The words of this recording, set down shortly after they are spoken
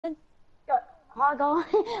Hi guys,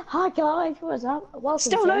 hi guys, what's up? Welcome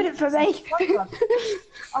Still to loaded for me.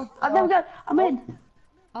 I've never got. I'm in.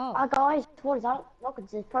 Oh. Hi guys, what is up? Welcome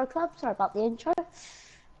to the Pro Club. Sorry about the intro.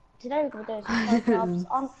 Today we're gonna do some Pro Clubs.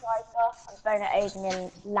 I'm Striker. I'm playing at Aiden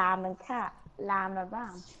in Lamb and Cat, Lamb and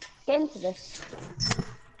Ram. Get into this.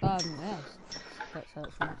 Yes. Let's search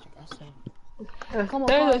for match, I guess. So. Come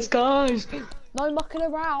on, Guys. No mucking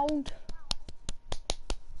around.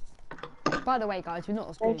 By the way, guys, we're not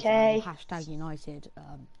as good Okay. as hashtag United.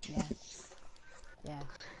 Yeah.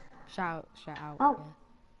 Shout out. Oh. Yeah.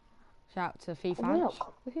 Shout out to FIFA. Look.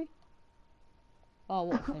 Oh,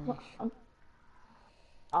 what a finish!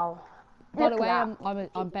 Oh. By the way,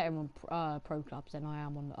 I'm better on pro clubs than I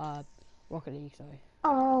am on Rocket League. So.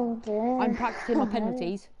 Oh dear. I'm practicing my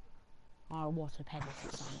penalties. Oh, what a penalty,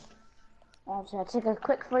 son. Oh, so I take a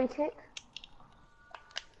quick free kick.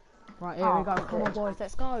 Right, here we go. Come on, boys,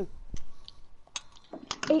 let's go.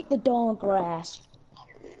 Eat the darn grass.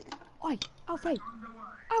 Oi, Alfie!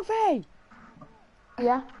 Alfie!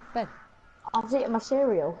 Yeah? Ben. I was eating my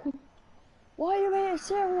cereal. Why are you eating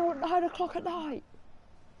cereal at 9 o'clock at night?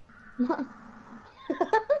 Oh,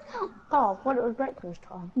 I thought it was breakfast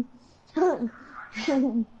time.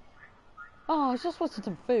 Oh, I just wanted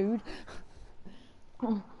some food.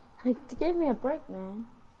 Give me a break, man.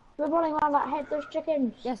 We're running around like headless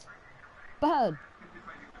chickens. Yes. Burn.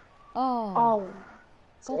 Oh. Oh.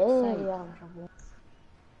 God's sake. Yeah.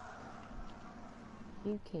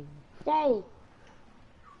 You king. Yay.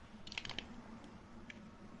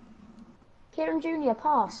 Kieran Jr.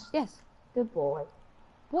 pass. Yes. Good boy.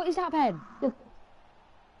 What is that, Ben? Good.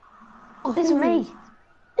 Oh, this is me.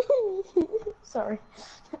 Sorry.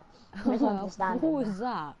 Misunderstanding. What was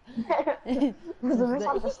that? It was a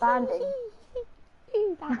misunderstanding.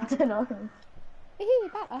 I don't know.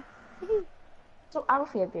 Better. It's all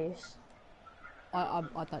Alfie abuse. I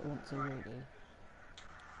don't want to really.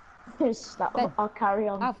 It's just like, Ben. I'll carry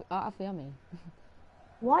on. Alfie, I mean.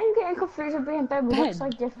 Why are you getting confused with being Ben? We look so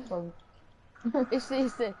different. It's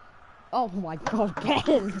the. Oh my God,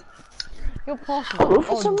 Ben! You're passing. Well,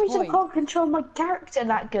 for some reason I can't control my character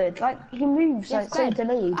that good. Like, he moves Yes, like so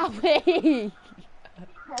to leave. Alfie!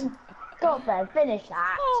 Go on, Ben, finish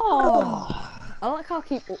that. Oh. I like how I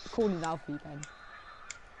keep calling Alfie, Ben.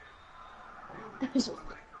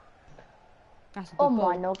 That's a good On my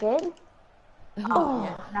ball. noggin.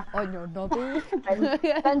 Oh, yeah. On your nobby.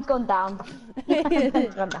 Ben's gone down.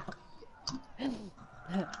 Ben's gone down.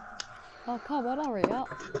 Oh, come on, hurry up.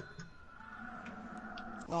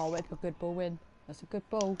 Oh, it's a good ball win. That's a good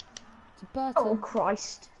ball. It's a Burton. Oh,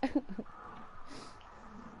 Christ.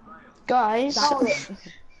 Guys,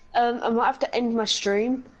 I might have to end my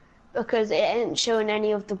stream because it ain't showing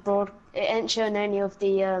any of the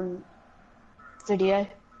video.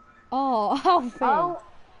 Oh, Alfie. Oh,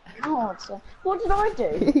 God. What did I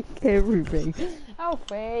do? Everything.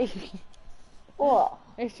 Alfie. What?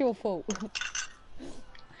 It's your fault.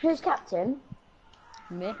 Who's captain?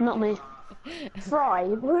 Me. Not me.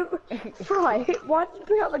 Fry. Fry. Why did you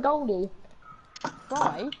bring up the goalie?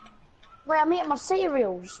 Fry? Wait, I'm eating my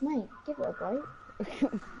cereals, mate. Give it a break.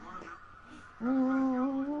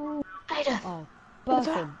 Oh,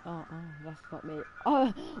 Burton. Oh, that's not me.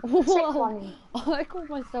 Oh, Sick one. I called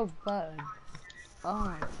myself Burton. Oh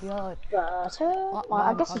my God. Butter?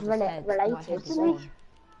 I guess it's related, isn't it?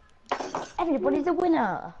 Everybody's a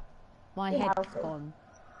winner. My Yeah, head's Alfie. gone.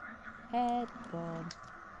 Head gone.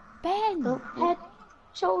 Ben! Head,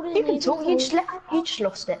 shoulders, You can knees, talk. and toes. You just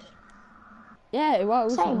lost it. Yeah, well, it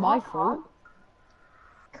wasn't Same, my I fault.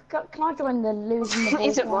 can't. Can I join the losing the ball?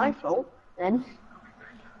 Is it my one? fault then?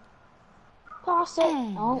 Pass it.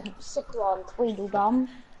 Oh, sick one, Tweedledum.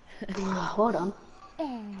 Hold on.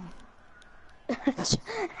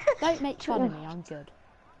 Don't make fun of me, I'm good.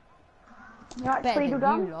 You right, Better than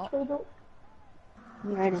Tweedledum? you lot. Tweedle.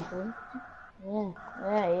 Ready?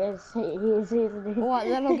 Yeah, he is. He is. Alright,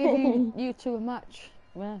 then I'll give you two a match.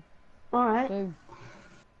 Yeah, Alright. boom.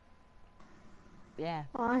 Yeah.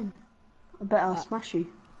 Fine. I bet I'll smash you.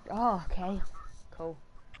 Oh, okay. Cool.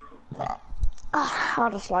 I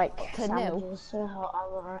just like 10-0. sandwiches. So I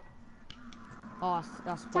love it. Oh,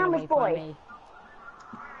 that's far Sandwich away boy. from me.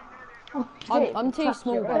 Oh, I'm too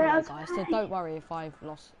small by the way, Yes, guys, so don't worry if I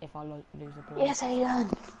lose the ball. yes,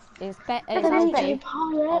 Aiden. It's Look it's at these Alfie. big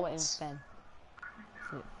Oh, it was pirates. Ben.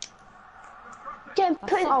 Get him,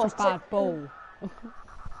 That's put him. such Oh, a bad ball.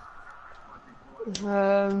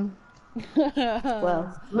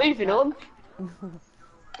 Well, moving on.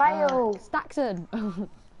 fail. Staxon.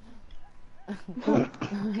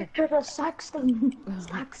 To the Saxon.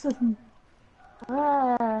 Saxon.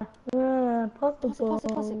 Pass the ball.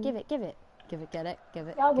 Pass it. Give it. Give it, get it, give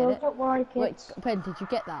it, Yeah, get well, it. don't worry, Wait, kids. Ben, did you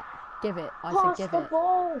get that? Give it. I Pass said give the it.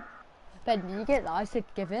 ball. Ben, did you get that? I said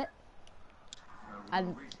give it.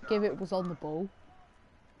 And give it was on the ball.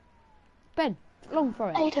 Ben, long throw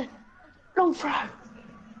it. Aiden, long throw.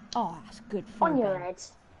 Oh, that's good throw, On your Ben. head.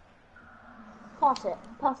 Pass it.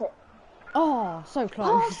 Pass it. Oh, so close.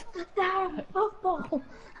 Pass the damn football.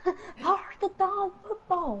 Pass the damn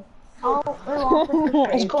football. Oh,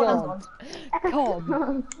 Oh, God.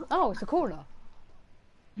 Come. Oh, it's a corner.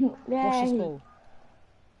 What's the Yay. score?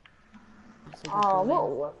 That's a good Oh, ball what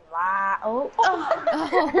in. was that? Oh.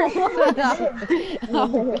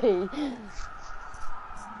 Oh,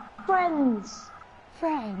 Friends.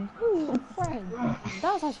 friend. Ooh, friend.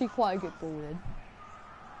 That was actually quite a good ball in.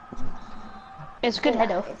 It's a good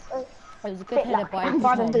header. It was a good header by like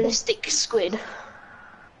Tom. Ballistic squid.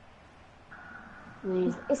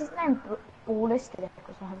 Is his name Ballistic?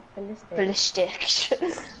 Because I have Ballistic. Ballistic.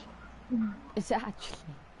 Is it actually?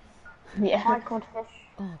 Yeah. High codfish.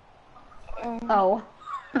 Oh.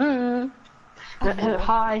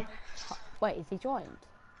 Hi. Wait, is he joined?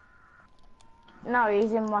 No,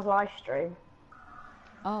 he's in my live stream.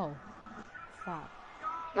 Oh. Fuck.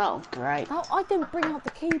 Oh, great. Oh, I didn't bring out the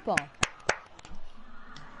keeper.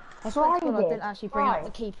 I swear to God, I didn't actually bring out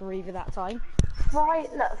the keeper either that time. Fry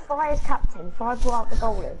is captain. Fry brought out the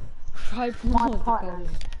goalie. Fry brought out the partner. goalie.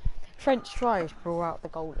 French fries brought out the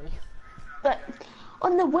goalie. But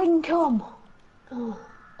on the wing, come. Oh.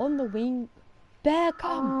 On the wing. Bear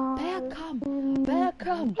come! Bear come! Bear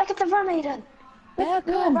come! Look at the run, Aiden. Bear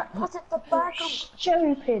come! Because it's the back of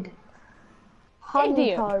Stupid.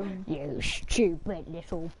 Idiot! Honeycomb. You stupid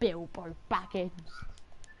little Bilbo Baggins.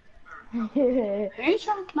 Who's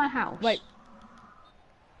around my house? Wait.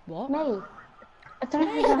 What? Me. I don't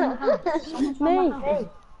know who's around my house. Someone's around my house. Me.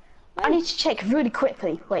 I need to check really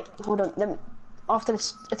quickly. Wait, hold on. After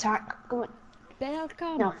this attack, go on. Bear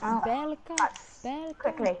come! No. Bear come! Bear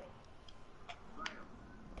come! Quickly.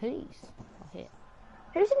 Please. I'll hit.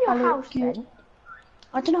 Who's in your Hello, house you- then?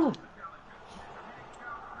 I don't know.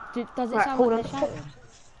 Does it Right, sound hold like on. they're shouting?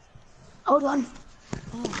 Hold on.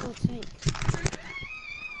 Oh, for God's sake.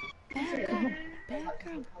 Bear come! Bear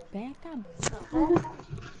come! Bear come!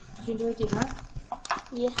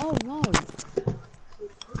 Yeah. Oh no!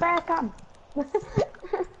 Bear come.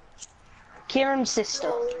 Kieran's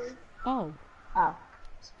sister. Oh. Oh.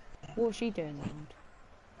 What's she doing around?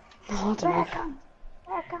 Oh, I don't Bear know. come.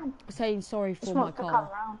 Bear come. Saying sorry Just for my wants to come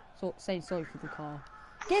car. round. Saying sorry for the car.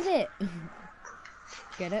 Give it!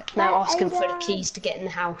 Get it? Now asking for the Aiden. keys to get in the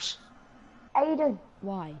house. Aiden.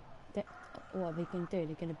 Why? What are they going to do?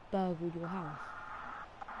 They're going to burgle your house.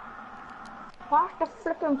 Pass the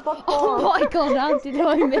flipping football. Oh my God, how did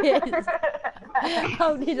I miss?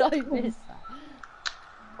 How did I miss that?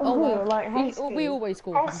 Oh well, like we always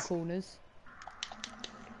score from Yes. corners.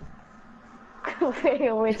 we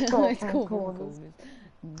always score Always from score corners.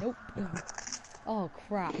 Nope. Oh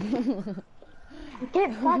crap.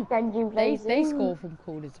 Get back then, you they lazy. score from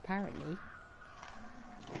corners apparently.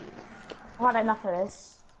 I've had enough of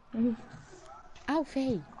this.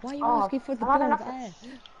 Alfie, why are you Oh, asking for the I've had ball enough there?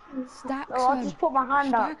 Oh, I'll Stackson. just put my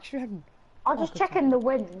hand up. Stackson. I'll just good check in the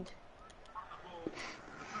wind.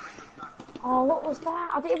 Oh, what was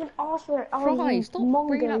that? I didn't even ask for it. Oh, Fry, you stop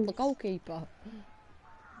bringing up the mongoose. goalkeeper.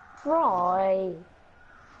 Fry. Oh,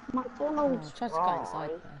 McDonald's try to go inside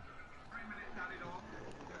there.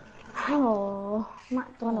 Oh,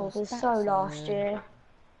 McDonald's Oh, is so Stackson. last year.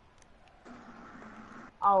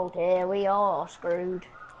 Oh dear, we are screwed.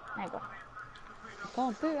 There you go. Go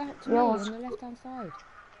on, boot out to me Yours. on the left hand side.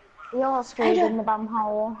 We are screwed in the bum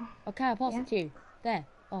hole. Okay, I'll pass it to you. There.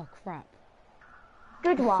 Oh crap.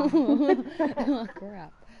 Good one. Oh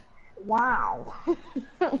crap. Wow.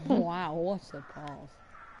 Wow, what a pass.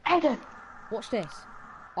 Aiden. Watch this.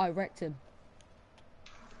 I wrecked him.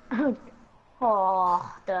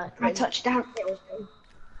 Oh, dirty. I touched down.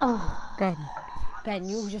 Oh. Ben,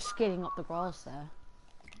 you were just skidding up the grass there.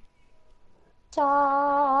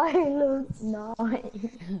 Silent night.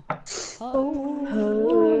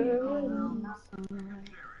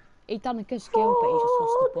 He done a good skill, but he just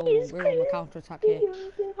lost the ball. We're on the counter attack here.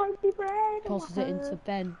 Passes it into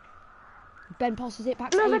Ben. Ben passes it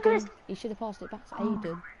back to Look at Aiden. He should have passed it back to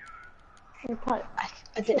Aiden.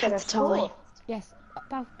 I didn't have the time. Yes,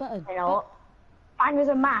 above button. You know what? Bangers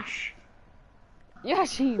and mash. You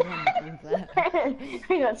actually won there.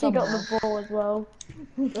 He actually got the ball as well.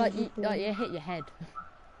 Like you hit your head.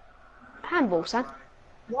 Handball, son.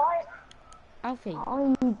 What? Alfie,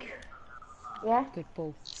 Oink. Yeah? good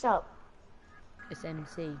ball. So, It's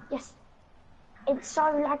MC. yes. It's so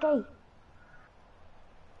laggy.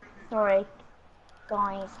 Sorry.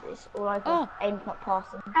 guys. It's all over. Oh. Aim's not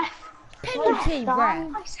passing. Penalty,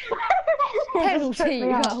 Dan. ref. Just tripped Penalty,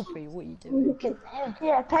 me up. Alfie, what are you doing?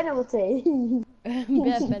 Yeah, penalty. Yeah,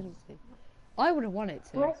 penalty. I would have won it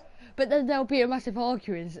too. But then there'll be a massive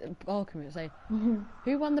argument saying,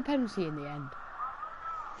 who won the penalty in the end?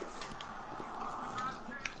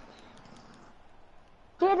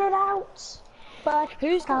 Get it out. But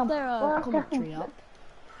Who's got their commentary up?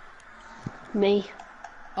 Me.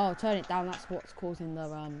 Oh, turn it down, that's what's causing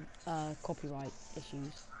the copyright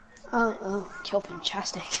issues. Oh,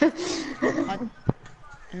 fantastic. I-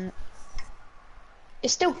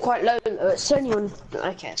 It's still quite low. It's only on.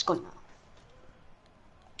 Okay, it's gone now.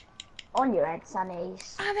 on your head,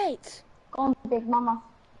 Sunnies. Have it! Go on, Big Mama.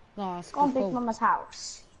 No, that's Go on, Big fault. Mama's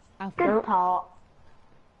house. Alfie. Good part.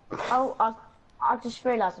 Oh, I just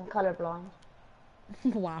realised I'm colourblind.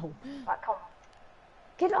 Wow. Right, come on.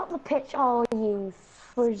 Get up the pitch. Oh, you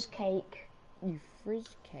frizz cake. You frizz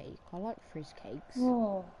cake. I like frizz cakes.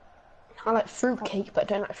 Oh. I like fruit cake, but I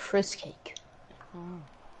don't like frizz cake. Oh.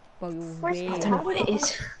 Well, you're Frizz weird. I don't know what it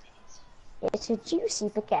is. It's a juicy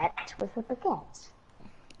baguette with a baguette.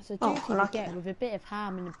 It's a Oh, juicy I like baguette it. with a bit of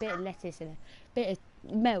ham and a bit of lettuce and a bit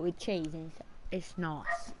of melted cheese, and it's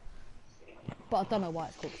nice. But I don't know why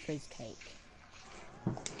it's called frizz cake.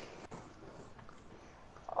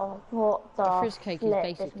 Oh, what the Frizz cake is flip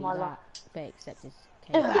basically my that, but except it's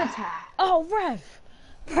cake. life? Good hat. Oh, Rev,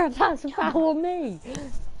 that's a foul on me.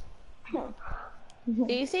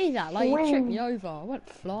 Did you see that? Like, you tripped me over. I went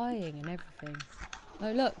flying and everything.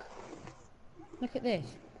 Oh, look. Look at this.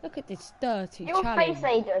 Look at this dirty Your challenge.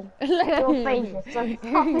 face, Aiden. Your face is so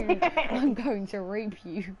funny. I'm going to rape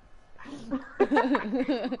you.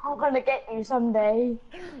 I'm gonna get you someday.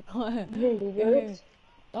 Really good.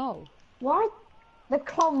 Oh. Why? The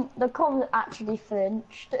com actually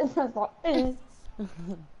flinched. It was like,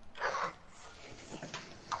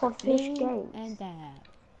 Codfish Lean Gate. and there.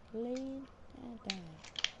 Lean and there.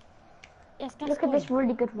 Yes, that's Look at this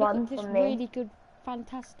really good Look run at this from me. really good,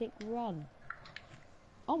 fantastic run.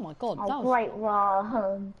 Oh my god, that Oh, was... great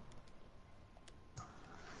run.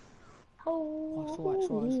 Oh, I saw it.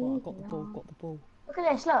 I got the ball. Look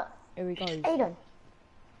at this, look. Here he goes. Aiden.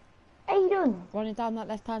 Aiden. Running down that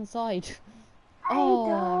left-hand side. Oh,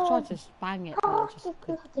 I tried to bang it, but I Pass just the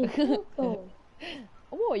couldn't. bloody ball.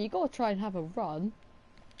 What, you gotta try and have a run?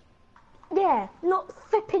 Yeah, not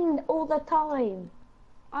flipping all the time.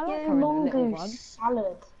 I like You having a little run. mongoose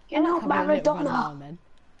salad. You're not Having a little run now Maradona. and then.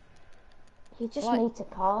 You just Like- need to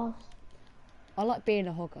pass. I like being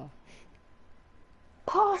a hogger.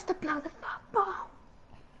 Pass the bloody football.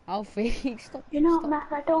 Alfie, stop. You're not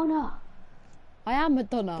stop. Maradona. I am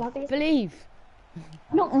Madonna. Bloody- Believe.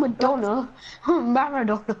 Not Madonna.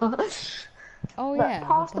 Maradona. Oh Look, yeah.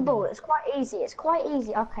 pass the Madonna. ball. It's quite easy. It's quite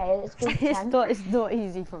easy. Okay, let's do It's 10. not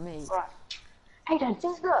easy for me. Right. Aiden,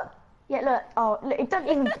 just look. Yeah, look. Oh, look, it doesn't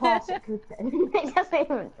even pass it good then. It doesn't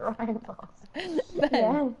even try and pass. Ben,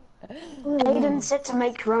 Yeah. Aiden said to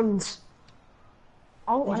make runs.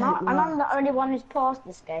 Oh, You and don't I'm the only one who's passed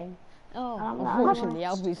this game. Oh, no, unfortunately, no.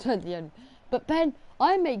 Alfie's at the end. But Ben,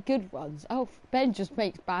 I make good runs. Ben just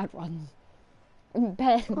makes bad runs. And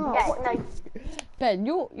Ben, Yeah, no. Ben,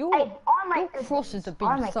 your Hey, I make good crosses have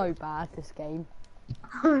I been make so bad this game.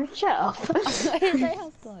 Shut up. They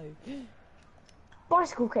have though.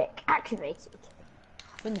 bicycle kick activated.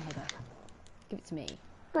 Win the header. Give it to me.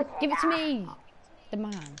 Good. Give it to me. The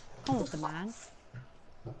man. Come on, the man.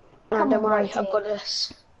 No, don't on, worry, Whitey. I've got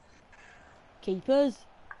this. Keepers.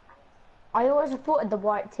 I always supported the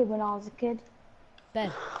white team when I was a kid.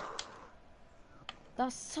 Ben.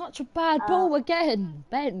 That's such a bad ball again.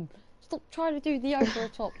 Ben, stop trying to do the over the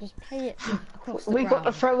top. Just play it across the We ground.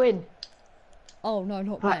 got to throw in. Oh no,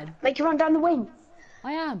 not Right, Ben. make you run down the wing.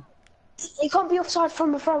 I am. You can't be offside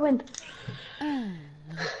from a throw in.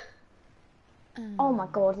 Oh my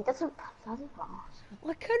god, he doesn't bloody pass.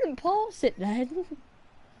 I couldn't pass it then.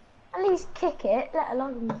 At least kick it, let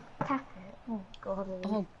alone tap it. Oh god.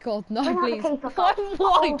 Oh God, no, Bring out the please. keeper Why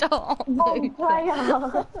first. don't Wrong do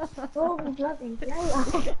player. Wrong bloody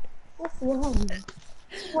player. What's the wrong?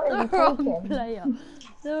 What the are you wrong taking? player.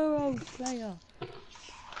 The wrong player.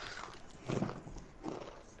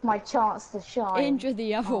 My chance to shine. Injure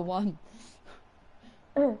the other one.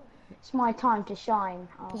 It's my time to shine.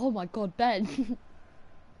 Oh. Oh my God, Ben.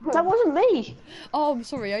 That wasn't me. Oh, I'm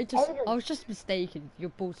sorry. I Aiden. was just mistaken. Your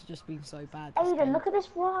balls have just been so bad. this Aiden, game. look at this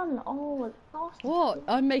run. Oh, it's fast. What?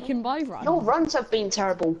 I'm making my run. Your runs have been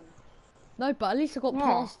terrible. No, but at least I got Yeah.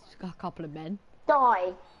 past a couple of men.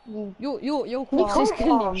 Die. You Your crosses can't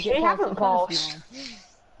couldn't pass. even get You past haven't the first passed.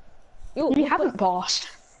 one. You haven't passed.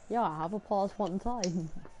 Yeah, I have a pass one time.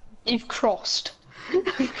 You've crossed.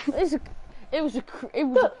 It was the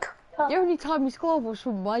only time he scored was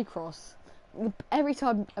from my cross. Every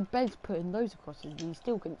time a Ben's putting those acrosses, he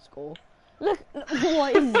still couldn't score. Look,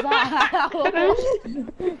 what is that?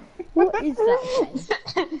 What is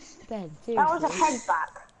that, Ben? Ben, seriously. That was a head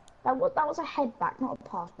back. That was a head back, not a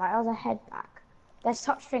pass back. That was a head back. There's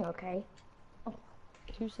such thing, okay?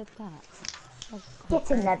 Who said that? Oh,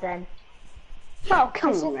 Get in there, Ben. Oh,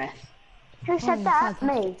 come on, ref. Who said that?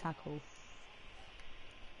 Me. Tackle.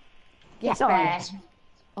 Yes, Ben.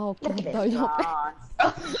 Oh, Look God, at no, this. not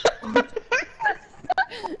one.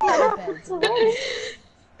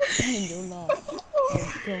 Ben, you're not.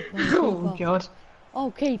 Oh, God.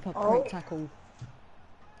 Oh, keeper, great tackle.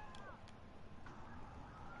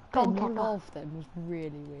 Ben, your laugh then was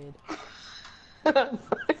really weird.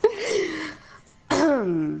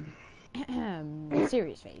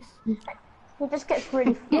 Serious face. He just gets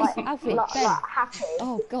really Yes, like, Alfie, like Ben. happy.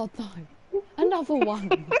 Oh, God, no. Another one.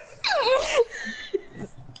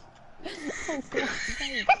 Oh, God's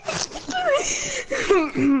sake.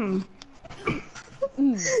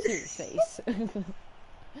 Serious face.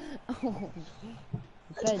 Oh,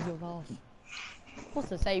 Ben, your laugh. What's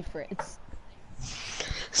the save for it?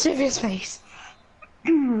 Serious face.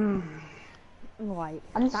 Right.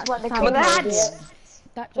 And this is what they That call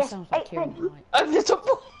that just sounds like Kieran Knight. Over the top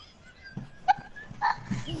ball.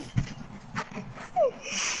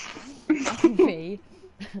 Alfie.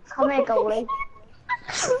 Come here, goalie.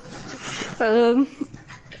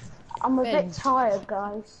 I'm a Ben. bit tired,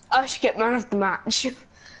 guys. I should get man of the match.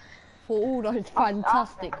 For all those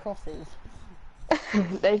fantastic crosses.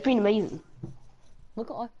 They've been amazing. Look,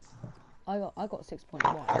 I got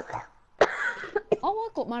 6.1. Oh,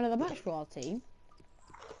 I got man of the match for our team.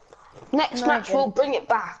 Next match, we'll bring it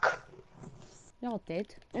back. No, I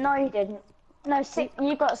did. No, you didn't. No,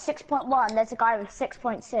 you got 6.1. There's a guy with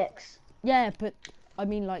 6.6. Yeah, but I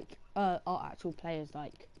mean, like, our actual players,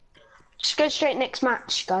 like, Just go straight next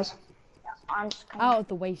match, guys. I'm just out of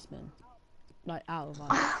the wastemen, like, out of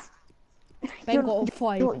us. Ben got a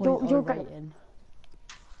 5.0 rating.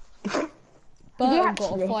 Burton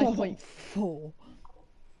got a 5.4.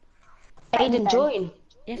 Aiden, join.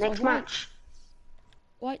 Yes, Next I will. match.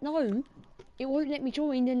 Wait, no, it won't let me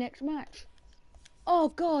join the next match. Oh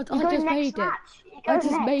God, You I go just next made it. match. You I go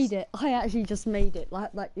just next. made it. I actually just made it.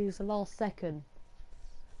 Like it was the last second.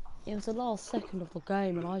 It was the last second of the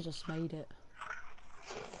game, and I just made it.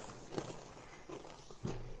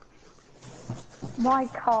 My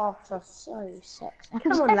calves are so sexy.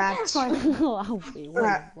 Come on, lads. Oh, Alfie, what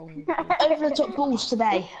is wrong with you? Over the top balls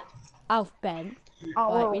today. Alf, Ben,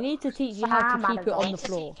 Oh, right, we need to teach you how Sam to keep it on the Adams.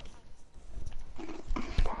 floor.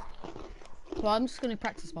 So I'm just going to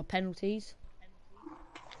practice my penalties.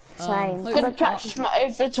 Same. hope- Gonna practice my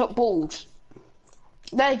over the top balls.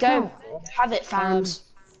 There you go. Have it, fans.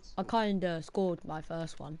 I kind of scored my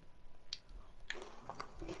first one.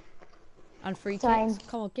 And free Same. kicks.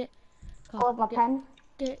 Come on, get. Hold my pen.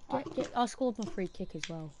 Get. I scored my free kick as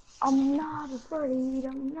well. I'm not afraid.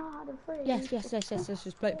 I'm not afraid. Yes. Just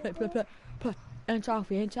play. Enter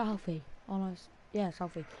Alfie. Oh, nice. Yes,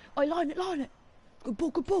 Alfie. Oh, line it. Good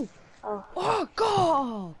ball. Oh, God.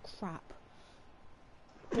 Oh, crap.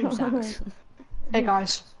 2 sacks. Hey,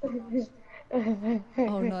 guys.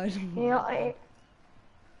 Oh, no.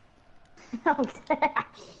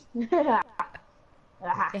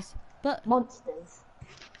 Yes, but Monsters.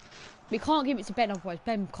 we can't give it to Ben, otherwise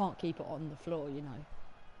Ben can't keep it on the floor, you know.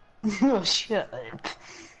 Oh, shit.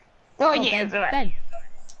 Oh, yeah. Ben.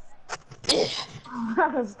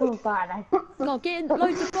 That was still bad. Go, get in,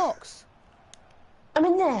 load the box. I'm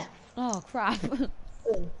in there. Oh, crap.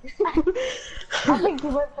 I think you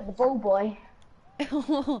went for the ball boy.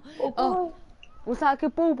 Oh, was that a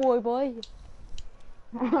good ball, boy?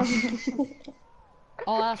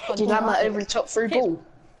 Oh, that's fun. Did you have that over the top through ball?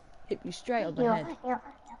 Hit you straight on the head. Yeah.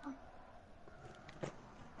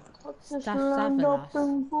 That's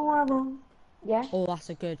Savalas. Yeah. Oh, that's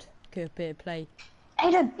a good bit of play.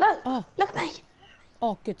 Aiden, look. Oh, Look at me.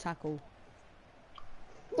 oh, good tackle.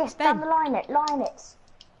 Yes, Ben. down the line it.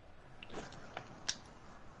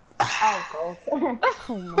 Oh, God.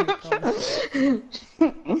 Oh my God.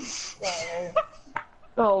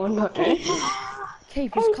 Oh, no.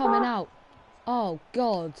 Keeper's coming out. Oh,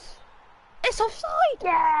 God. It's offside!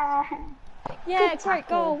 Yeah. Yeah, Good great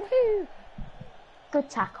tackle. goal. Woo. Good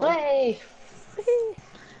tackle. Hey.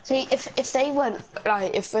 See, if they weren't,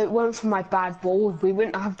 like, if it weren't for my bad ball, we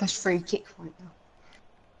wouldn't have this free kick right now.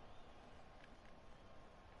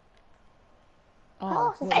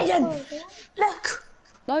 Oh, Oh, Aiden, look.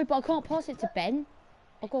 no, but I can't pass it to Ben.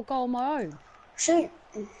 I've got to go on my own. Shoot.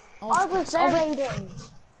 I was there, Aiden.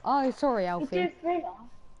 Oh, sorry, You Alfie.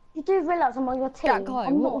 do realise I'm on your team. That guy,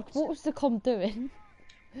 I'm what not. was the com doing?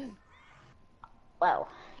 Well,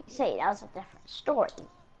 you see, that was a different story.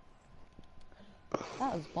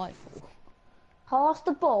 That was my fault. Pass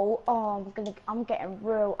the ball. Oh, I'm getting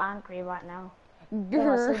real angry right now. You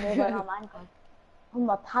wanna see me when I'm angry? I'm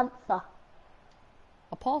a panther.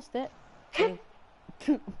 I passed it.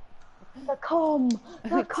 The com,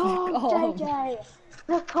 JJ,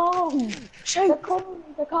 the com,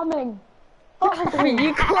 they're coming. Oh,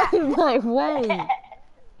 You got in my way.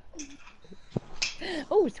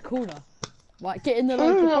 Oh, it's a corner. Right, get in the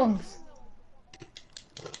local box.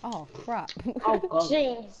 Oh, crap. Oh god.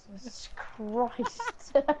 Jesus Christ.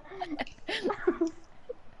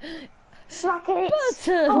 Slack it.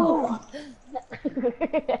 Burton! Oh.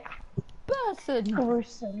 Burton!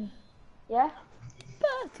 Gruesome. Yeah?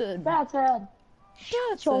 Burton! Burton.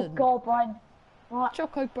 Your Burton! goblin. Right,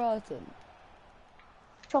 Choco Burton.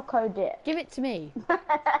 Choco dip. Give it to me.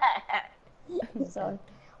 Sorry.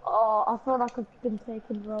 Oh, I feel like I've been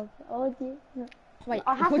taken wrong. Oh, dear. Wait,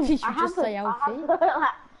 I what haven't, did you I just say, haven't- Alfie?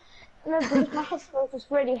 No, because my head feels just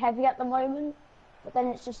really heavy at the moment, but then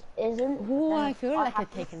it just isn't. Oh, Then I feel like have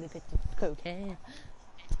I've taken a bit of cocaine.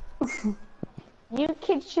 You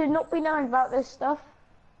kids should not be knowing about this stuff.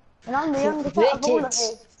 And I'm the youngest out of all of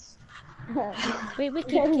you. We're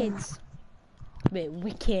wicked kids. We're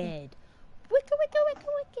wicked. Wicked, wicked, wicked,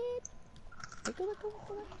 wicked. Wicked, wicked,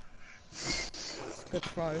 wicked, wicked. Good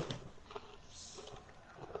throw.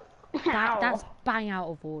 That's bang out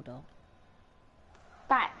of order.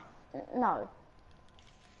 Back. No.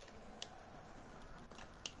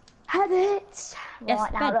 Had it. Yes,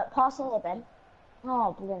 Right now, Ben. look, pass it here, Ben.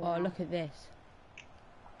 Oh, brilliant. Oh, look at this.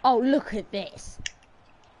 Oh, look at this.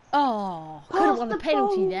 Oh, could Pass have won the a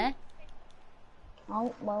penalty ball. there.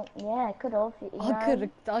 Oh, well, yeah, could have.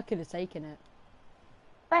 I could have taken it.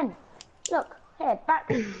 Ben, look, here, back.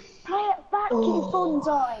 Play it back, you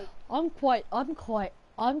bonsai. I'm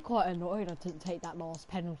quite annoyed I didn't take that last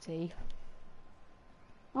penalty.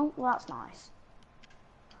 Oh, well, that's nice.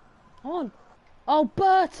 Come on. Oh,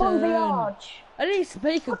 Burton. Bon voyage. At least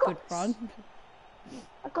make a good run.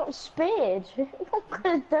 I got speared. What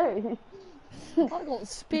can I do? I got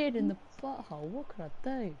speared in the butthole. What can I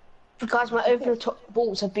do? Guys, my over the top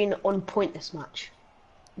balls have been on point this match.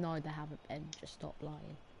 No, they haven't been. Just stop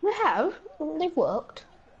lying. They have. They've worked.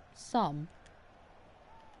 Some.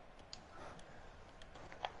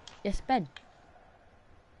 Yes, Ben.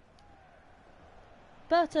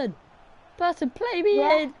 Burton. Burton, play me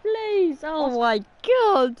Yeah. in, please. Oh my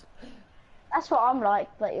God. That's what I'm like,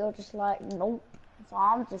 but you're just like, nope. So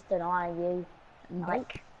I'm just denying you. Nope.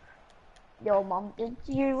 Like, your mum did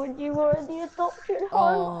to you when you were in the adoption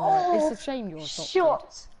home. Oh, it's a shame you're adopted.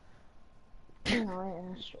 Shot.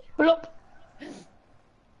 No, yeah, sure. Look.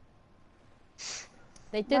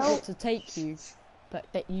 They did No. want to take you, but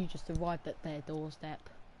that you just arrived at their doorstep.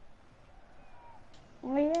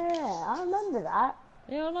 Oh yeah, I remember that.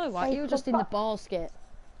 Yeah, I know, right? They You were just put in the up- basket.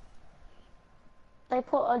 They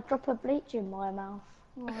put a drop of bleach in my mouth.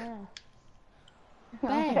 Oh yeah.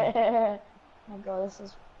 Ben. Oh my god, this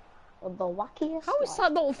is the wackiest. How is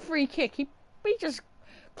that not a free kick? He just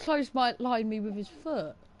close line me with his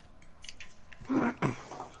foot.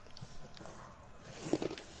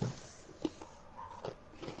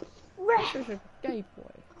 Such a gay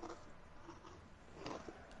boy.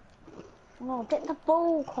 Oh, get the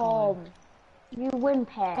ball, Com. You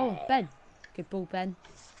whimper. Go on, Ben. Good ball, Ben.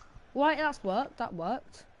 Right, that's worked. That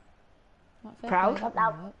worked. Right, fair Proud. play, that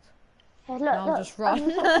Now- worked. Hey, look, Now look. just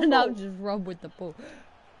run. Now just run with the ball.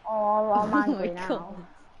 Oh, I'm Oh angry my now. God.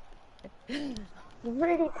 You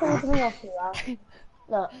really pissed me off, you are.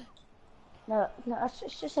 Look. Look,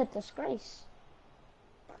 it's just a disgrace.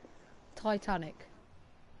 Titanic.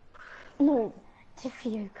 No, to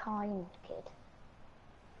you kind, kid.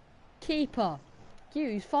 Keeper.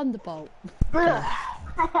 Use Thunderbolt.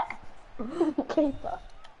 Keeper.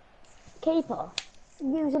 Keeper.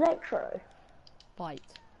 Use electro. Bite.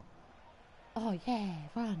 Oh yeah,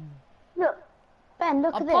 run. Look, Ben,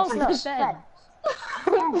 look I at passed this. it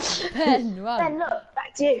Look, to Ben. Ben, run. Ben, look.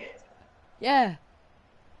 Back to you. Yeah.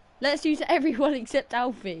 Let's use everyone except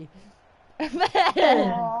Alfie. Ben.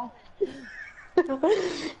 Oh,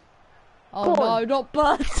 Oh no, not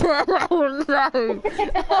Burton! Oh no!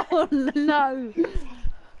 Oh no!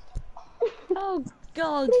 Oh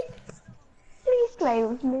God! please play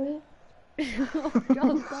with me. Oh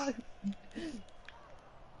God, no!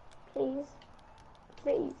 Please.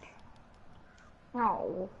 Please.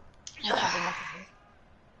 No.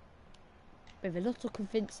 With a lot of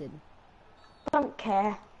convincing. Don't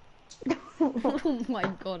care. Oh my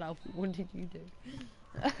God, Alfie, what did you do?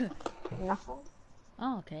 Nothing.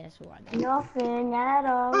 Oh, okay, that's alright then. Nothing at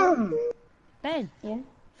all. Ben, Yeah.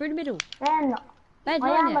 through the middle. Ben, Ben, I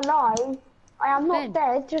line am it. alive. I am not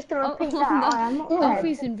Ben. dead. Just to Oh, repeat oh that, no. I am not dead.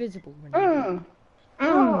 Alfie's invisible. Remember.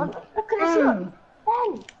 No, look at this. Look.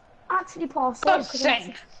 Ben, actually pass it. God's 'cause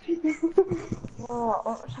sake.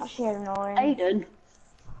 it's actually annoying. Aiden.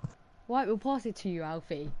 Right, we'll pass it to you,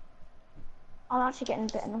 Alfie. I'm actually getting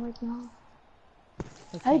a bit annoyed now.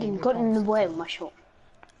 Okay, Aiden we'll got in the pass it way to of my shot.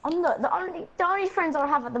 I'm not, the only friends I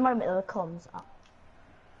have at the moment are the comms.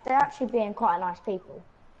 They're actually being quite nice people.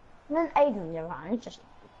 And then Aiden, you're right, he's just...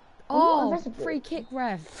 I'm not Oh, invisible. free kick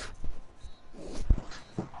ref.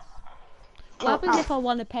 What happens if I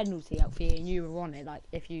won a penalty, Alfie, and you were on it? Like,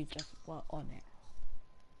 if you just were on it?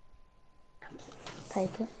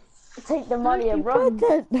 Take it. Take the money No, and you run.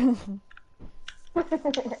 wouldn't.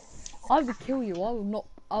 I would kill you.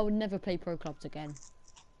 I would never play pro clubs again.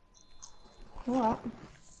 Alright.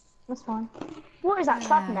 That's fine. What is that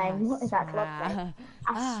club name? What is that club name?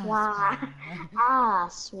 Aswa.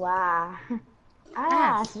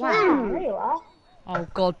 There you are. Oh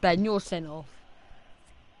God, Ben, you're sent off.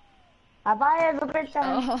 Have I ever been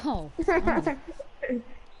done? Oh.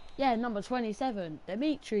 Yeah, number 27,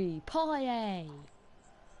 Dimitri Payet.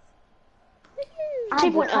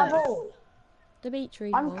 I'm Carol.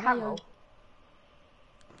 Dimitri. I'm Morayo. Carol.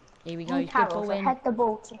 Here we go. I'm He's good Carol, for so win. head the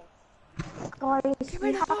ball to guys,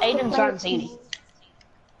 we have to Aiden's play- Lanzini.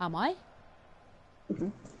 Am I?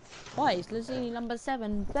 Why is Lazzini number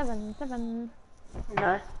 7? 7, 7.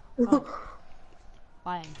 No. Oh.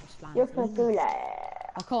 I am just You're Lanzini. for Goulet.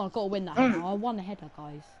 I can't. I've got to win that header. I won the header,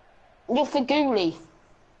 guys. You're for Gooley.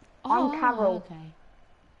 I'm Carol. Okay.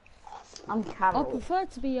 I'm I Carol. prefer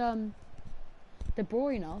to be De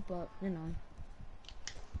Bruyne, but you know.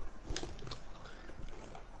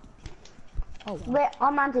 Oh well. Wait,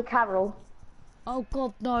 I'm Andy Carroll. Oh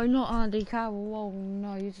God, no, not Andy Carroll. Oh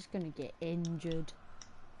no, you're just gonna get injured.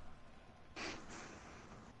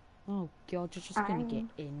 Oh God, you're just gonna get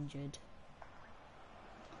injured.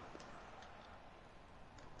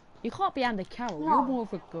 You can't be Andy Carroll. No. You're more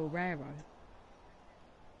of a Guerrero.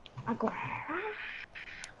 I go.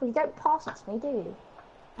 Well, you don't pass it to me, do you?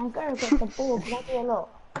 I'm going to get the ball because I do a lot.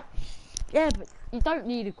 Yeah, but you don't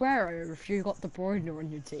need a Guerrero if you got De Bruyne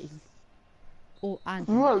on your team. Or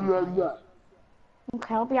Andy.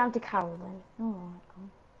 Okay, I'll be Andy Carroll then. Alright.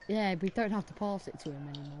 Yeah, we don't have to pass it to him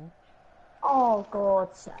anymore. Oh,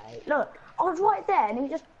 God's sake. Look, I was right there and he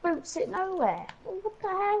just boots it nowhere. Well, what the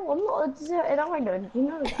hell? I'm not a deserted island, you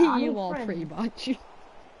know that. I You need are friends. pretty much.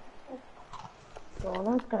 God,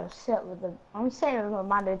 I'm just going to sit with them. I'm sitting with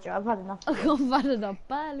my manager. I've had enough. I got mad enough.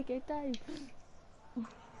 Barely get down.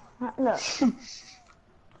 Look.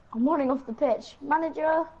 I'm running off the pitch.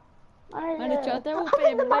 Manager. Manager, they're all I'm in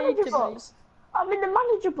being the mean manager to me. box. I'm in the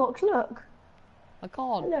manager box, look. I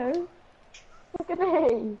can't. Hello. Look at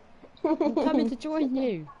me. I'm coming to join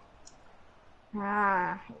you.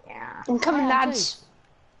 Ah, yeah. I'm coming, I am lads.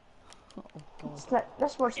 too. Oh God.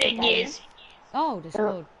 Let's watch the game. Yes. Oh, they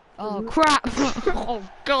scored. Oh crap! Oh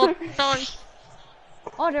God, no!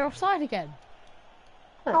 Oh, they're offside again.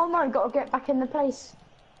 Oh no, gotta get back in the place.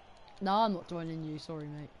 No, I'm not joining you. Sorry,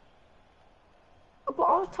 mate. But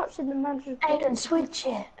I was touching the manager's box. Aiden, switch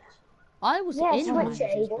it. I was Yeah, in the switch it,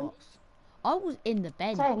 manager's Aiden. box. I was in the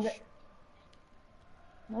bench. Saying that...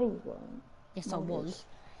 No, you weren't. Yes, No, I you was.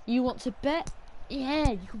 You want to bet?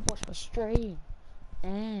 Yeah, you can watch my stream.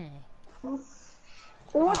 Yeah.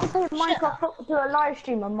 We want to play Minecraft football, do a live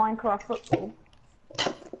stream on Minecraft football.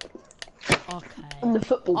 Okay. In the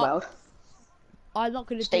football world. I'm not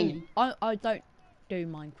gonna Stay. do. I don't do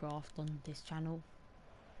Minecraft on this channel.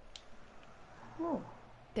 Oh.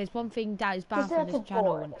 There's one thing that is banned from this Deserted channel,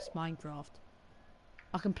 boy. and it's Minecraft.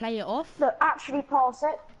 I can play it off. Look, actually pass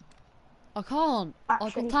it. I can't. I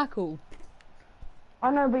Actually- got tackle. I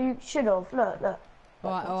know, but you should have. Look.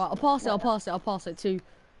 Alright. I'll pass it. I'll pass it to.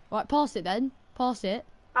 Right, pass it then. Pass it.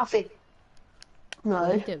 Alfie. What are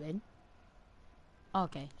No. you doing?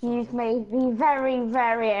 Okay. You've made me very,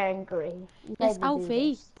 very angry. You Yes, made me do Alfie.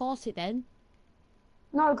 this. Pass it then.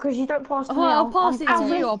 No, because you don't pass to me. Oh, I'll pass it to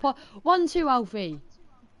Alfie. you. 1-2, Alfie.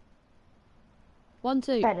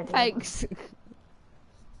 1-2. Better than Thanks.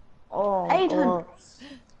 Oh, Aiden. God. It's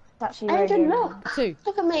actually Aiden, really look. 2.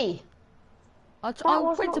 Look at me. I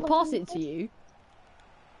was went not to the pass one it to you.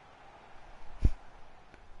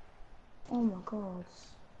 Oh my God.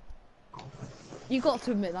 You got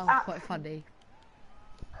to admit that was quite funny.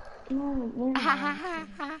 No.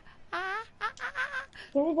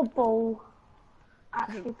 Give me the ball.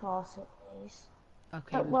 Actually pass it, please.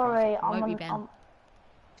 Okay. Don't we'll pass worry, it. Won't be Ben. I'm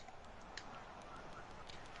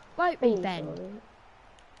Won't be please, Ben. sorry.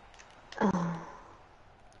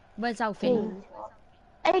 Where's Alfie?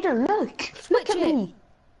 Aiden, look! Switch Look at it. me!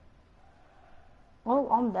 Oh,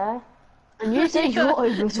 I'm there. And you say your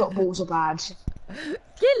over the top balls are bad.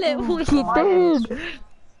 Kill it, what you God. doing?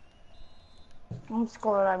 I'm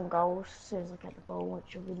scoring own goals as soon as I get the ball,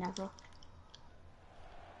 which will be never.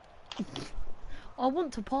 I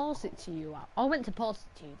want to pass it to you. I went to pass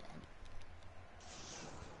it to you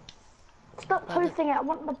then. Stop posting it, I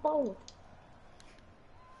want the ball.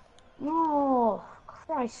 Oh,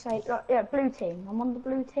 Christ's sake. Right, yeah, blue team. I'm on the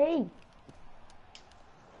blue team.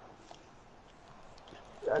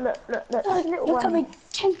 Look. Little Look at one. me!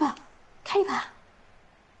 Caver! Caver!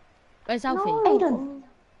 Where's Alfie? No. Aiden!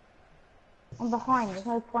 I'm behind, there's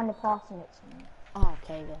no point of passing it to me. Oh,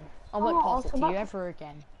 okay then. I won't Oh, pass it so to you that's- ever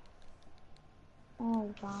again.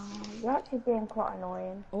 Oh, God. You're actually being quite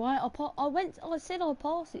annoying. Alright, I said I'll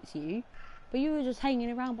pass it to you, but you were just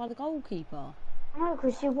hanging around by the goalkeeper. No,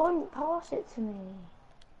 because you won't pass it to me.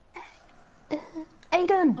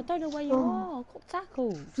 Aiden! I don't know where you are. I got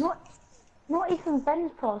tackled. Not even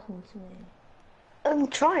Ben's passing to me. I'm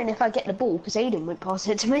trying if I get the ball, because Aiden won't pass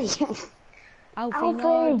it to me. Alfie, no,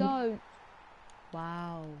 Alfie! don't.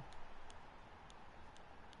 Wow.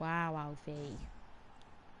 Wow, Alfie.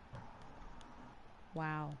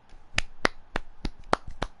 Wow.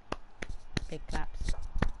 Big claps.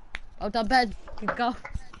 Oh, done, Ben. Good go.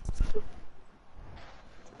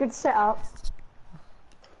 Good setup.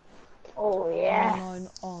 Oh, yeah.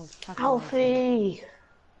 No. Oh, tackle Alfie!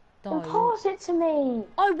 Then Don't. pass it to me.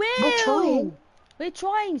 I will. We're trying. We're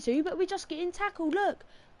trying to, but we're just getting tackled. Look.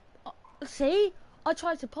 See? I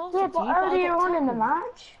tried to pass Yeah, it to but you, but I earlier got on in the tackled.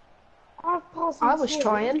 match, I was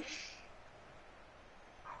trying.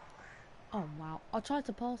 Oh wow! I tried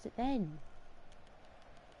to pass it then.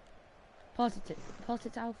 Pass it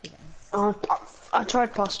to Alfie then. I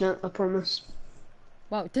tried passing it, I promise.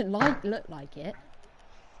 Well, it didn't look like it.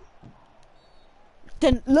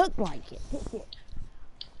 Didn't look like it.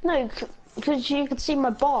 No, because you could see my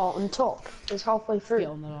bar on top. It's halfway Get through.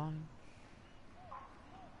 on the line.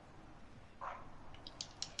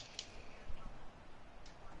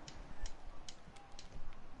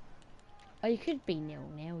 Oh, you could be 0-0,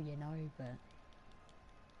 you know, but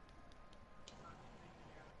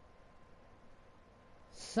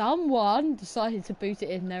someone decided to boot it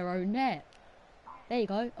in their own net. There you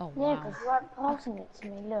go. Oh Yeah, wow. because you weren't passing it to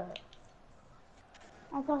me, look.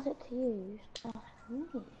 I'll pass it to you, you just pass it to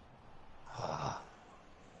me.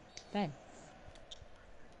 Ben.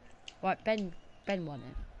 Right, Ben won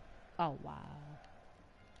it. Oh wow.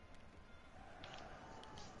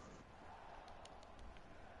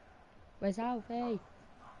 Where's Alfie?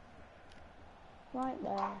 Right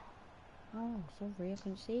there. Oh, sorry, I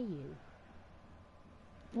couldn't see you.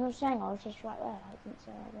 You were saying I was just right there, I didn't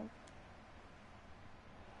say I was.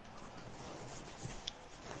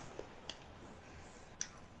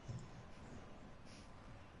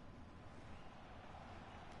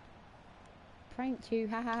 Pranked you,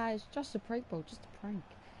 haha, it's just a prank, bro, just a prank.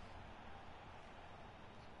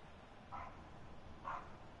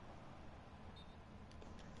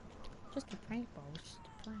 Just a prank, bro, just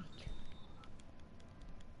a prank.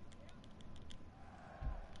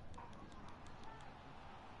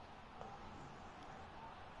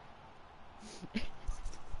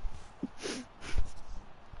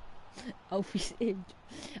 Alfie's in.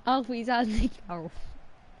 Alfie's Andy Carroll.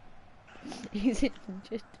 He's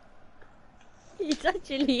injured. He's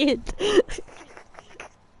actually in.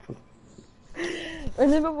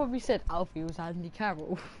 Remember when we said Alfie was Andy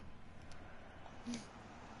Carroll?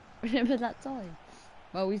 Remember that time?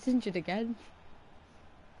 Well, he's injured again.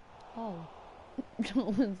 Oh. No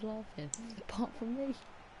one's laughing. Apart from me.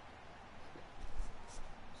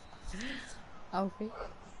 Alfie.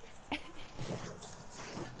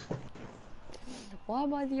 Why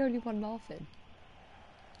am I the only one laughing?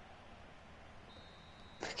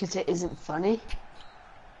 Because it isn't funny.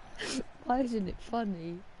 Why isn't it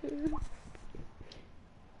funny?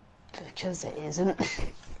 Because it isn't.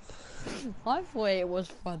 I thought it was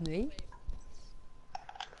funny.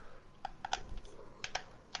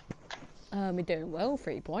 We're doing well,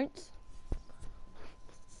 3 points.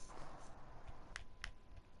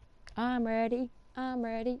 I'm ready,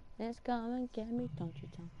 let's come and get me, don't you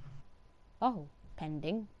tell. Oh,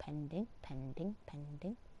 pending.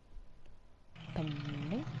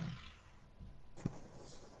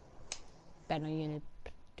 Ben, are you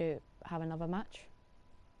gonna have another match?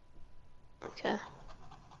 Okay.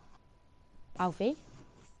 Alfie?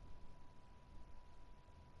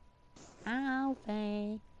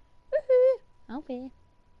 Alfie. Woohoo! Alfie.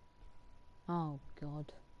 Oh,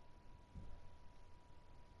 God.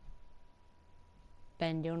 Ben,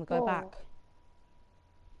 Ben, do you want to go Oh. back?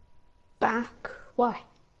 Back? Why?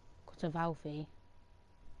 Because of Alfie.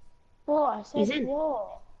 What? I He's said in.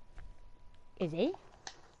 what? Is he?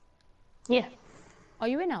 Yeah. Are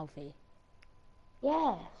you in, Alfie?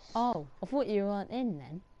 Yes. Oh, I thought you weren't in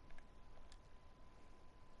then.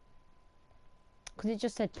 Because it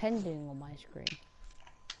just said pending on my screen.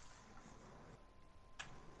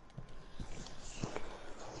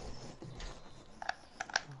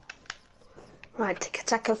 Right,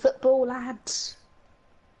 tick-a-tack football, lads.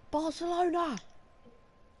 Barcelona!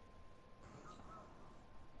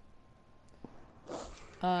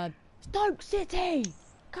 Stoke City!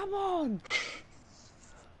 Come on!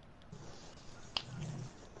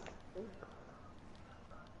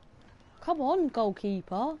 Come on,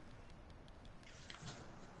 goalkeeper.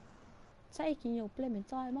 Taking your blimmin'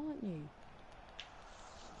 time, aren't you?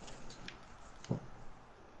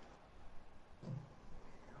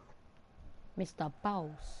 Mr.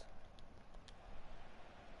 Boss.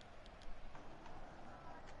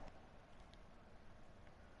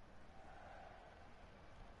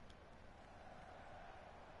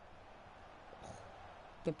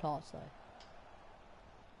 Good pass though.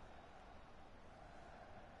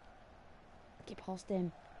 Get past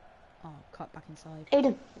him. Oh, cut back inside.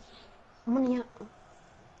 Aiden, I'm on you.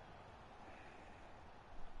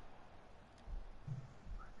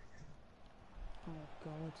 Oh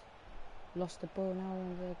god. Lost the ball now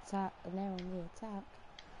on the attack, and they're on the attack.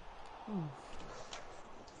 Oh.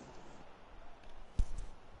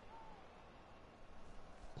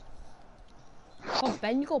 Oh,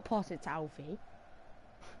 Ben, you got to pass it to Alfie.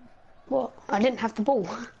 What? I didn't have the ball.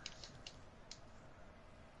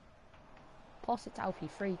 Pass it to Alfie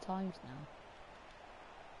 3 times now.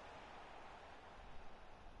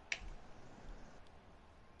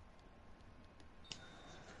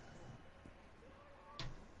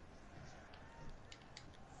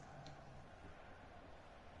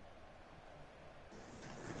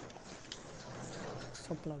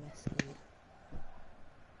 Stop blowing us lead.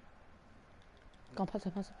 Go on, pass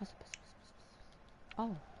it, pass it, pass it, pass it, pass it.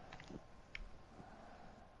 Oh.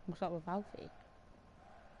 What's up with Alfie?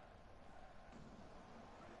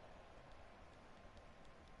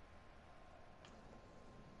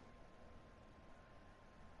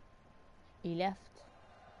 He left.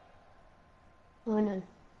 I know.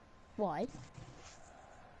 Why?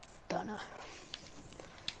 Don't know.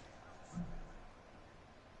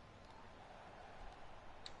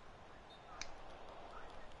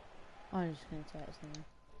 I'm just going to say his name.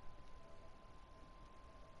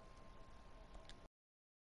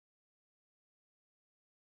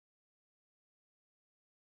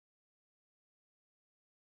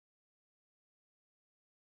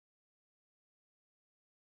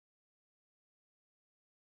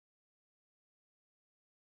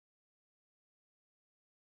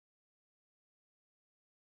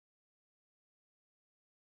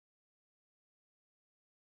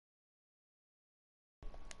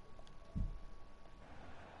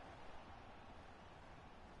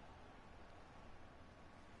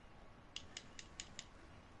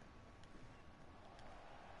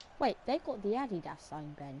 Wait, they got the Adidas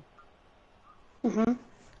sign, Ben. Mhm.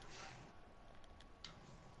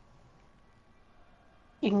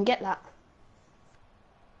 You can get that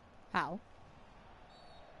How?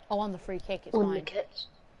 Oh, on the free kick, it's on the fine. kits.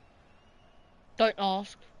 Don't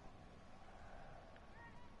ask.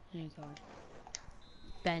 There you go.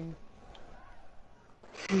 Ben.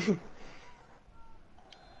 Thank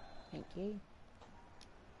you.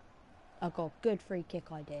 I got a good free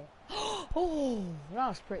kick idea. Oh, that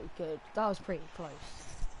was pretty good. That was pretty close.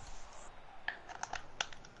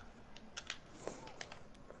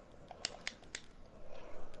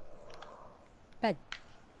 Ben.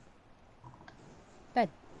 Ben.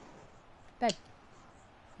 Ben.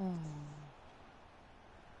 Oh.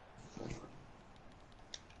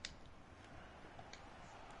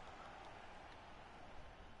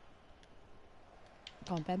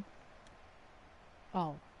 Come on, Ben.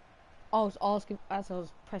 Oh. I was asking, as I was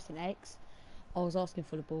pressing X, I was asking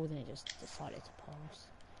for the ball, then it just decided to pass.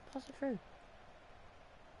 Pass it through.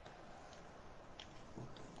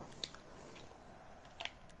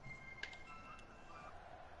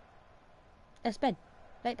 Yes, Ben.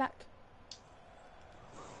 Lay it back.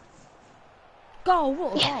 Goal! What a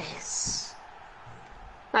goal! Yes.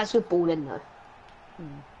 That's good ball in though.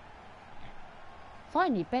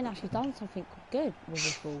 Finally, Ben actually done something good with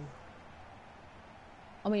his ball.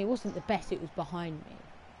 I mean, it wasn't the best, it was behind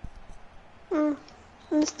me.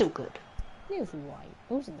 It's still good. It was alright.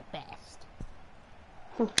 It wasn't the best.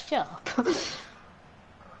 Shut up.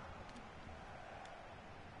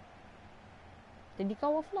 Did he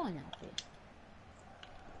go offline, Alfie?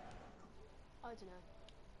 I don't know.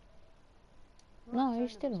 No,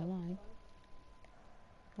 he's still online.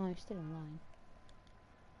 No, he's still online.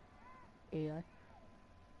 Here you go.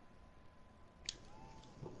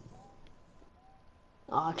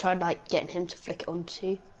 Oh, I tried like getting him to flick it on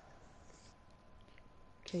too.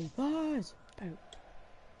 Keepers! Oh.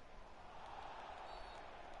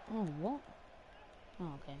 Oh, what?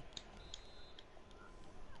 Oh, okay.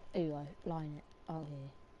 Here you go, line it out here.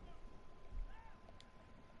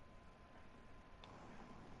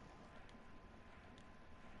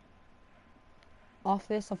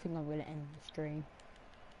 After this, I think I'm going to end the stream.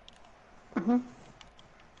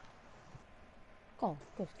 Go,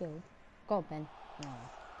 good skill. Go, Ben. Oh.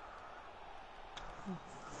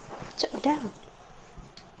 Took me down.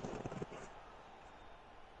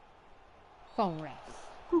 Go on, ref.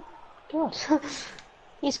 God,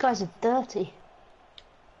 these guys are dirty.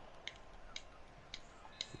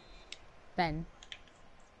 Ben.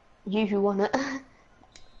 You who won it.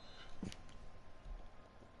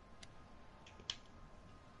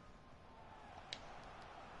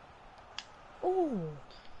 Oh,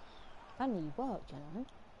 that nearly worked, you know.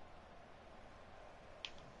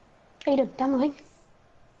 Aiden, down the wing.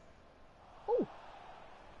 Oh.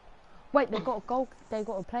 Wait, they got a goal. They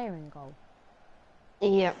got a player in goal.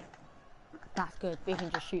 Yeah. That's good. We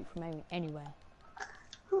can just shoot from anywhere.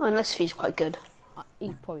 Oh, unless he's quite good.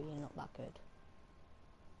 He's probably not that good.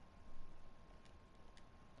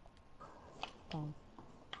 Done.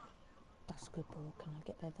 That's a good ball. Can I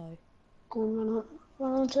get there though? Go on,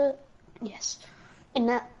 run on to it. Yes. In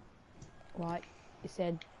that. Right. It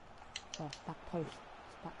said. Oh, it's back post.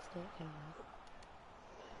 It's back stick. Anyway.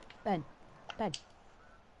 Ben. Ben.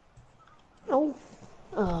 Oh.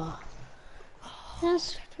 Oh.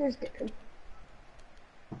 That's good.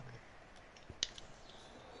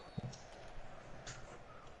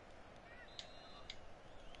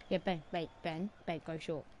 Yeah, Ben. Wait, Ben. Ben, go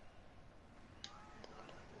short.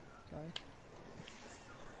 Go.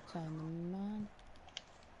 Turn the man.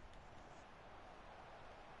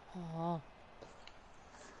 Oh.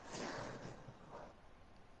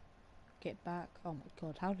 Get back. Oh my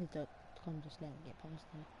god, how did the Tom just let me get past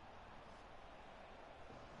there?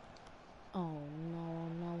 Oh no,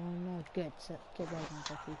 no, no. Good, so get well done,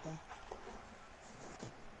 goalkeeper.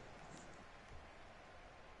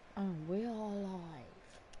 Oh, we are alive.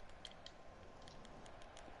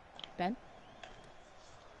 Ben?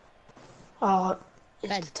 Oh, it's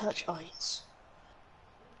Ben. the touch ice.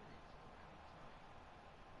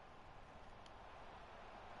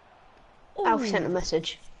 Alf sent a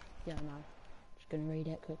message. Yeah, I know. Just gonna read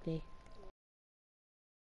it quickly.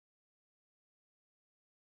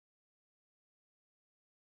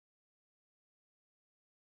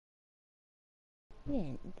 Yeah,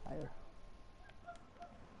 no.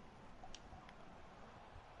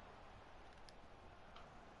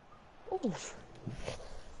 Oh.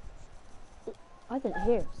 I didn't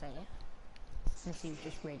hear him say it. Unless he was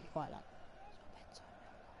just really quiet like.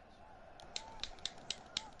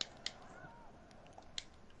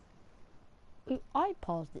 I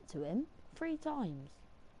passed it to him 3 times.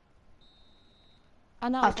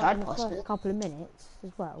 And that was like in the first couple of minutes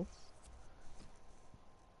as well.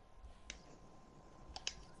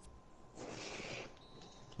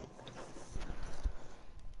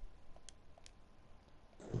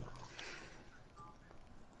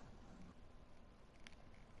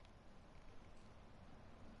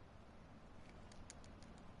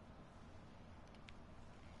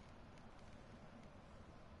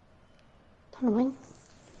 Tunneling.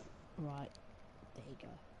 Right, there you go.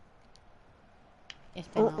 It's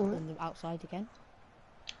been out on the outside again.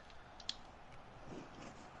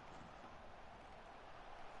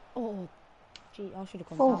 Oh, gee, I should have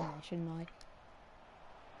gone down there, shouldn't I?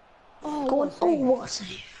 Oh, Go what on. a save. Oh, what a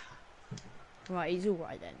save. Right, he's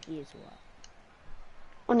alright then. He is alright.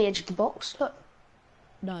 On the edge of the box, look.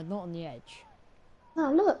 No, not on the edge.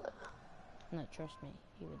 No, look. No, trust me,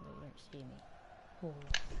 even though you don't see me. Oh.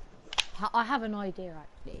 I have an idea,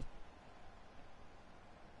 actually.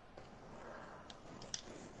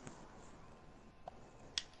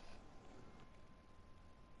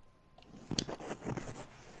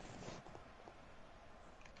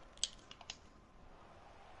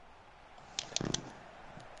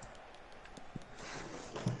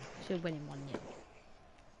 Still winning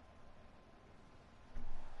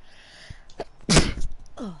 1-0.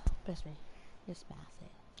 Oh, bless me. Just pass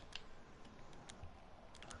it.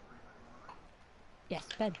 Yes,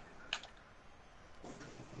 Ben.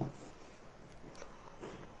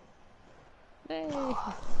 Hey.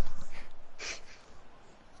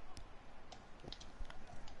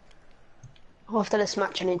 After this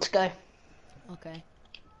match, I need to go. Okay.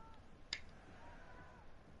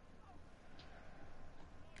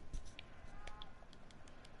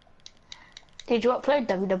 Did you upload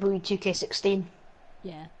WWE 2K16?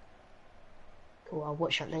 Yeah. Cool, I'll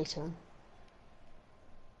watch that later.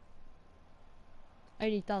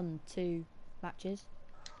 Only done 2 matches.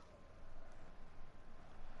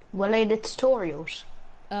 Were they the tutorials?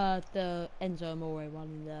 The Enzo Amore one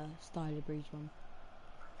and the Styler Breeze one.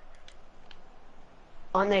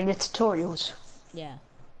 Aren't they the tutorials? Yeah.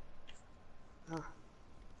 Oh.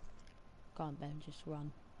 Go on, Ben, just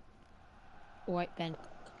run. Alright, Ben.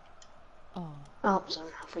 Oh. Oh, sorry,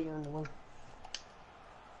 I thought you were on the wall.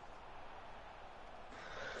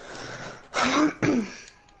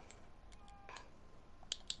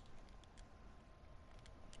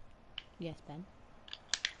 Yes, Ben.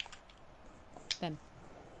 Ben.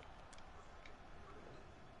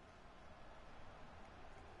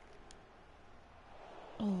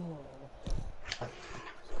 Oh.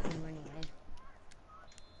 I'm running away.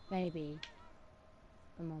 Maybe.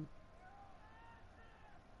 Come on.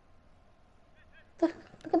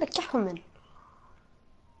 Look at the Gafferman.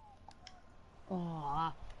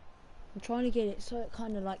 Oh. I'm trying to get it so it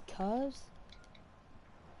kind of like curves.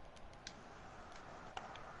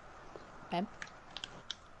 Ben.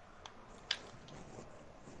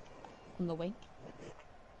 On the wing.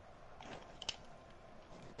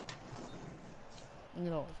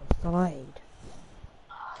 No, it's offside.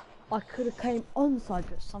 I could have came onside,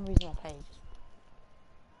 but for some reason my page.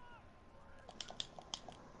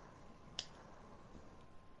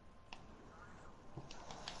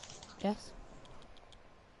 Yes.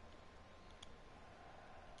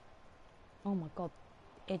 Oh my god,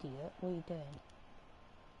 idiot! What are you doing?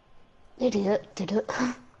 Idiot, did it?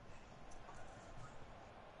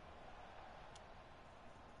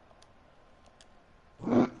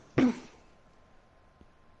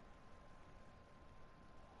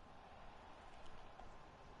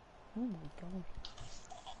 Oh my god.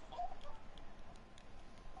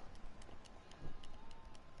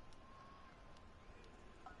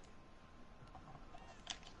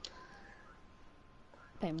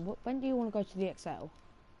 Ben, when do you want to go to the XL?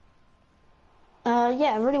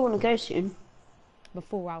 Yeah, I really want to go soon.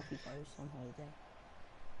 Before Alfie goes on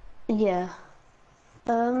holiday. Yeah.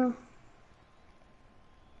 I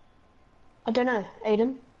don't know,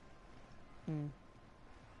 Aiden. Hmm.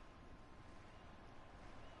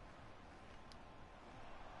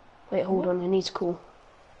 Wait, hold on, I need to call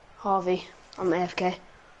Harvey. I'm AFK. Okay.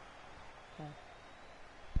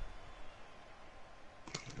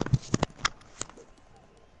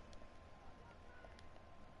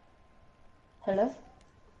 Hello?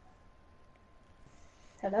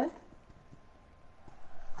 Hello?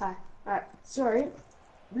 Hi. Alright, sorry.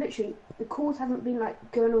 Literally, the calls haven't been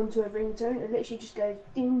like going on to a ringtone. It literally just goes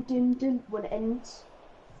ding ding ding when it ends.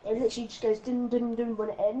 It literally just goes ding ding ding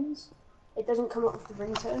when it ends. It doesn't come up with the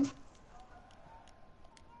ringtone.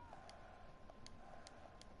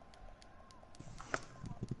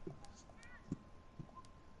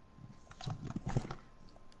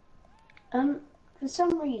 For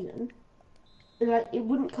some reason, like it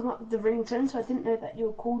wouldn't come up with the ringtone, so I didn't know that you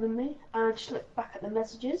were calling me. And I just looked back at the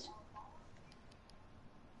messages.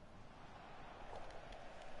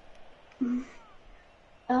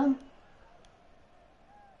 Um,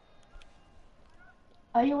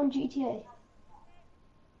 are you on GTA?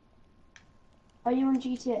 Are you on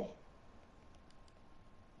GTA?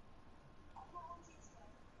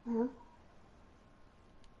 Uh-huh.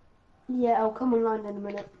 Yeah, I'll come online in a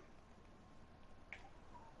minute.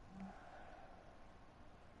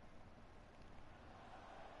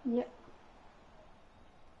 Yep.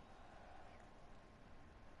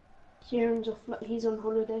 Kieran's off, like he's on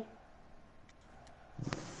holiday.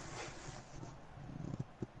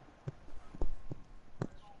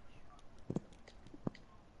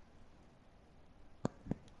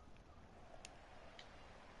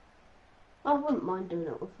 I wouldn't mind doing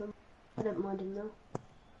it with him. I don't mind him now.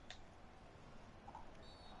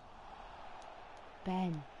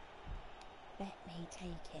 Ben, let me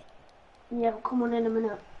take it. Yeah, I'll come on in a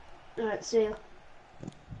minute. Alright, see ya.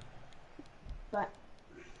 Bye.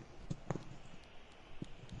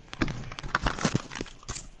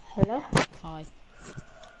 Hello? Hi.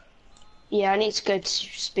 Yeah, I need to go to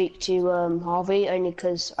speak to Harvey, only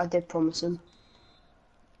because I did promise him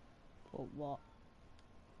Or what?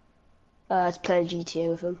 to play GTA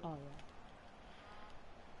with him. Oh yeah.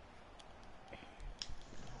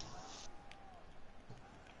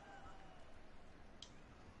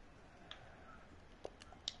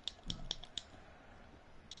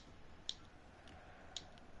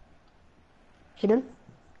 Hidden?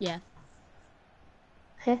 Yeah.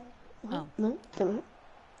 Here? Oh. No, don't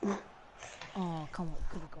know. Oh, come on.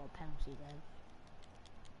 Could have got a penalty then.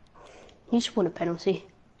 You just want a penalty.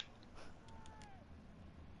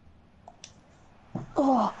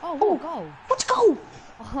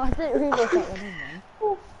 I didn't realise that one in then.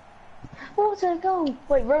 Oh, what a goal!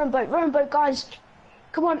 Wait, rowing boat, guys!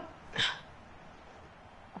 Come on!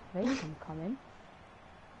 I think I'm coming.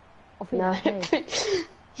 I think No, that's me.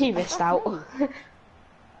 he missed out.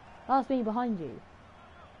 That's me behind you.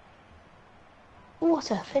 What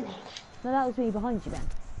a finish! No, that was me behind you then.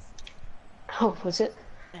 Oh, was it?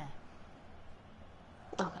 Yeah.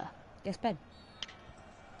 Okay. Yes, Ben.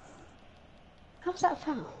 How's that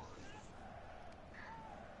foul?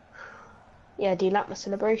 Yeah, do you like my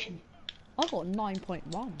celebration? I got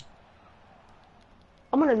 9.1.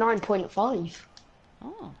 I'm on a 9.5.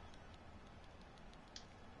 Oh.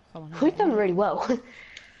 Come on, We've done really well.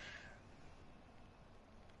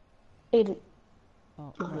 Aiden.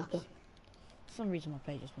 Oh, Oh, right. okay. For some reason my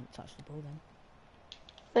player just wouldn't touch the ball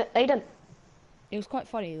then. Aiden. It was quite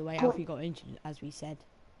funny the way Alfie got injured, as we said.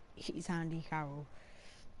 He's Andy Carroll.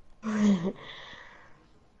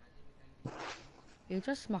 He was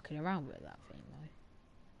just mucking around with that thing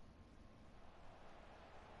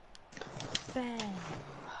though. Ben.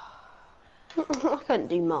 I couldn't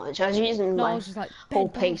do much. I was using No, I my was just like, whole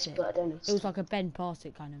Ben pace, past it. but I don't know. It was like a Ben past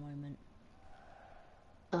it kind of moment.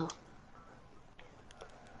 Oh.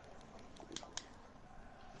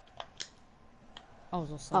 I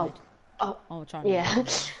was offside. Oh. I was trying Yeah.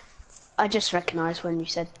 to I just recognised when you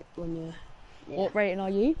said when you. Yeah. What rating are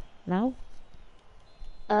you now?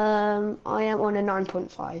 I am on a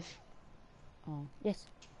 9.5. Oh, yes.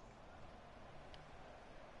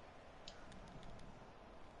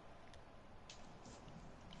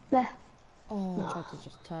 There. Oh, I tried to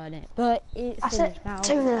just turn it. But it's That's finished it. now.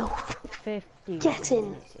 2-0. 50 Get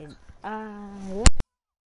in. minutes in.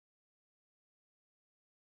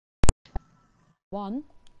 One.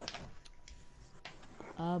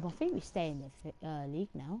 I think we stay in the league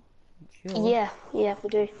now. I'm sure. Yeah, we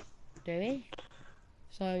do. Do we?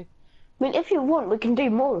 So I mean, if you want, we can do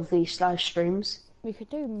more of these live streams. we could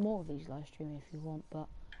do more of these live streaming if you want, but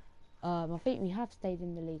I think we have stayed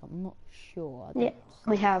in the league. I'm not sure. Yeah,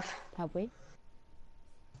 we have. Have we?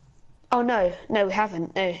 Oh no, we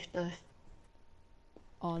haven't. No.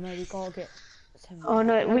 Oh no, we gotta get. 7. Oh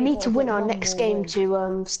no, we need to win our next game win.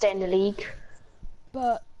 to stay in the league.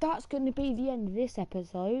 But that's going to be the end of this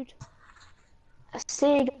episode.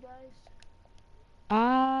 See you guys.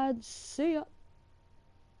 And see ya.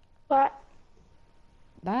 Bye.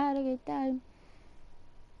 Bye, have a good time.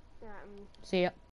 See ya.